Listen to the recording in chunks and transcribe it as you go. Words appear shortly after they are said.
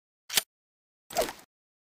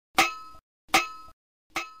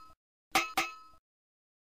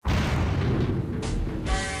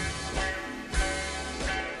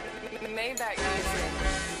that easy.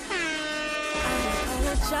 I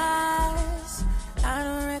apologize, I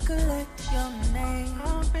don't recollect your name.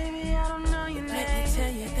 Oh baby, I don't know your name. Let me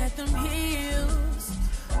tell you that them heels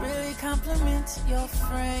really compliment your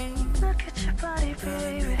frame. Look at your body,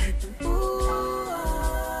 baby. Ooh,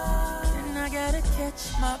 and I gotta catch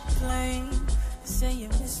my plane. You say you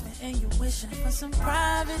miss me and you're wishing for some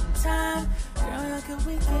private time. Girl, how could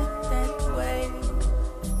we get that way?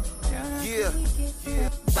 Girl, how could we get that way?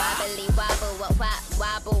 Wobbly wobble,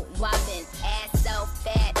 wobble, wobbin'. Ass so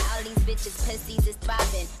fat, all these bitches pussies is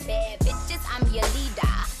throbbing. Bad bitches, I'm your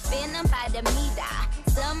leader. Phantom by the meter.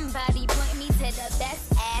 Somebody point me to the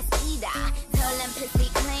best ass eater. Tell them pussy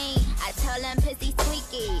clean, I tell them pussy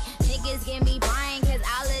squeaky. Niggas give me brain, cause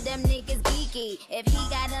all of them niggas geeky. If he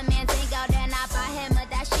got a man tango, then I buy him a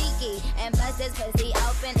dashiki. And bust his pussy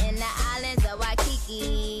open in the islands of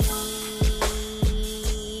Waikiki.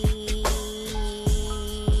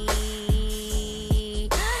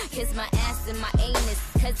 Kiss my ass and my anus,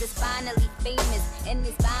 cause it's finally famous. And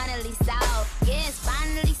it's finally solved, yeah, it's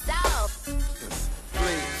finally solved.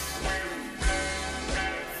 Please,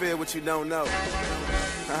 feel what you don't know.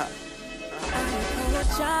 I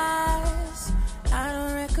apologize, I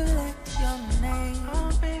don't recollect your name.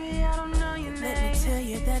 Oh baby, I don't know your name. Let me tell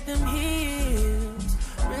you that them heels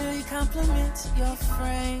really compliment your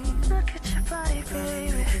frame. Look at your body,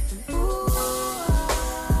 baby. Ooh,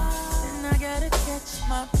 and I gotta catch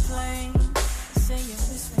my plane. You say you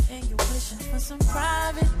miss me and you're wishing for some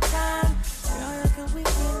private time. Girl, how could we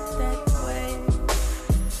get that way?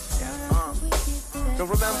 Girl, how could we get that Don't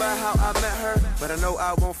remember way? how I met her, but I know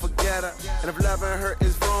I won't forget her. And if loving her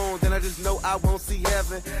is wrong, then I just know I won't see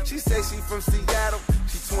heaven. She say she from Seattle,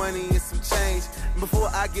 she 20 and some change. And before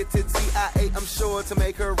I get to TIA, I'm sure to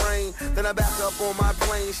make her rain. Then I back up on my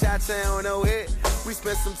plane, Chi-Town, no hit. We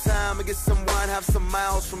spent some time and get some wine, have some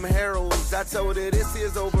miles from Harold's. I told her this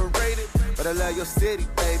here's overrated, but I love your city,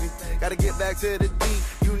 baby. Gotta get back to the D.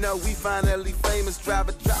 You know we finally famous.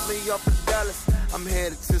 Driver, drop me off at Dallas. I'm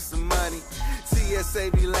headed to some money.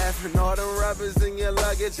 TSA be laughing, all the rubbers in your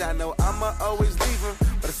luggage. I know I'ma always leave them,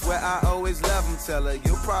 but I swear I always love them. Tell her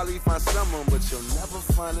you'll probably find someone, but you'll never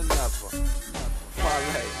find another.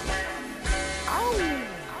 Parlay.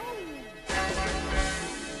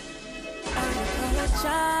 I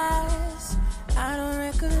apologize, I don't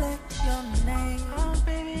recollect your name. Oh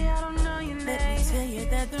baby, I don't know your name. Let me tell you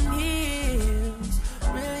that them heels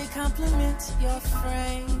really compliment your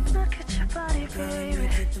frame. Look at your body, baby.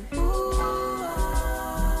 Ooh,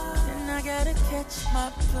 and I gotta catch my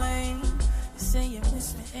plane. You say you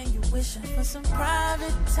miss me and you're wishing for some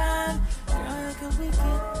private time. Girl, how could we get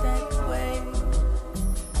that way?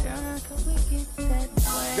 Girl, how could we get that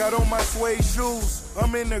way? Got on my suede shoes,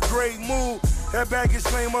 I'm in a great mood. That baggage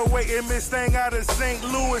claim awaiting Miss Thing out of St.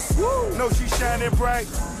 Louis. Woo! Know she shining bright.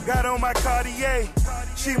 Got on my Cartier.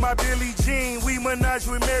 She my Billie Jean. We Minaj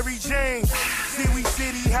with Mary Jane. See, we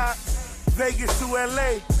city hop. Vegas to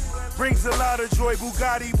LA. Brings a lot of joy.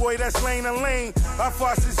 Bugatti boy, that's lane to lane. Our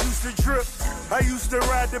faucets used to drip. I used to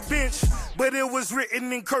ride the bench, but it was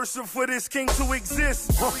written in cursive for this king to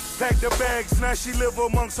exist. Pack the bags, now she live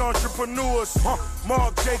amongst entrepreneurs.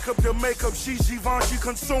 Mark Jacob, the makeup, she Givenchy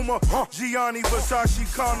consumer. Gianni Versace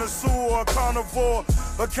connoisseur, carnivore.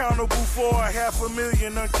 Accountable for $500,000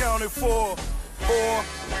 unaccounted for.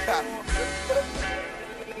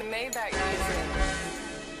 Made that easy.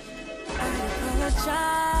 I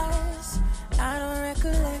apologize, I don't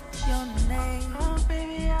recollect your name. Oh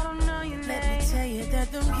baby, I don't know your name. Let me tell you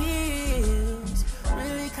that them heels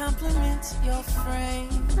really compliment your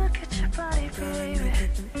frame. Look at your body, baby.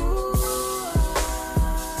 Ooh,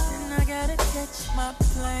 and I gotta catch my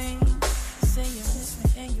plane. You say you miss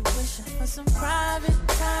me and you're wishing for some private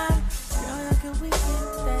time. Girl, how could we get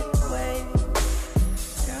that way?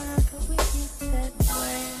 Girl, how could we get that way?